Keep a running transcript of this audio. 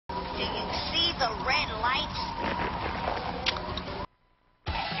the red lights?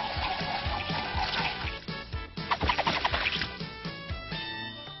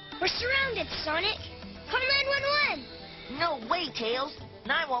 We're surrounded, Sonic. Call 911. No way, Tails.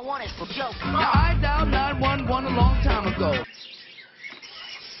 911 is for jokes. Now, I dialed 911 a long time ago.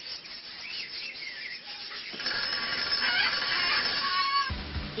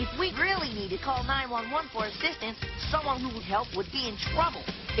 If we really need to call 911 for assistance, someone who would help would be in trouble.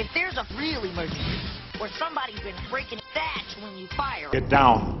 If there's a real emergency, or somebody's been breaking, that's when you fire. Get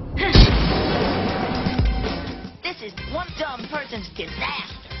down. This is one dumb person's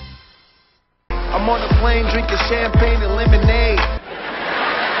disaster. I'm on a plane drinking champagne and lemonade.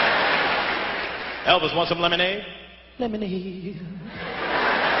 Elvis, want some lemonade? Lemonade.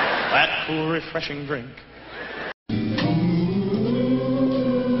 That cool, refreshing drink.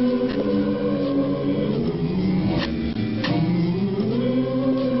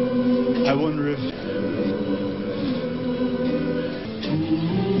 I wonder if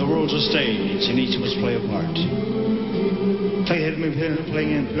the world's a stage and each of us play a part.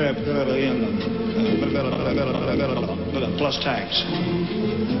 Plus tax.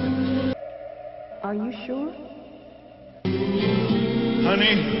 Are you sure?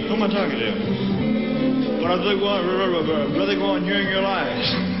 Honey, who am I talking to? What are they going hearing your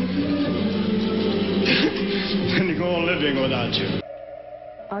lies? Then you go on living without you.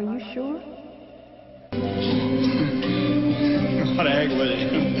 Are you sure? What the heck with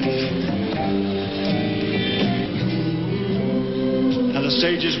it? Now the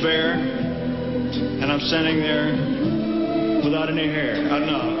stage is bare, and I'm standing there without any hair.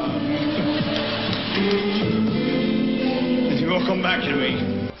 No. And you won't come back to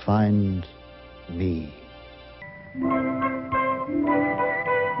me. Find me.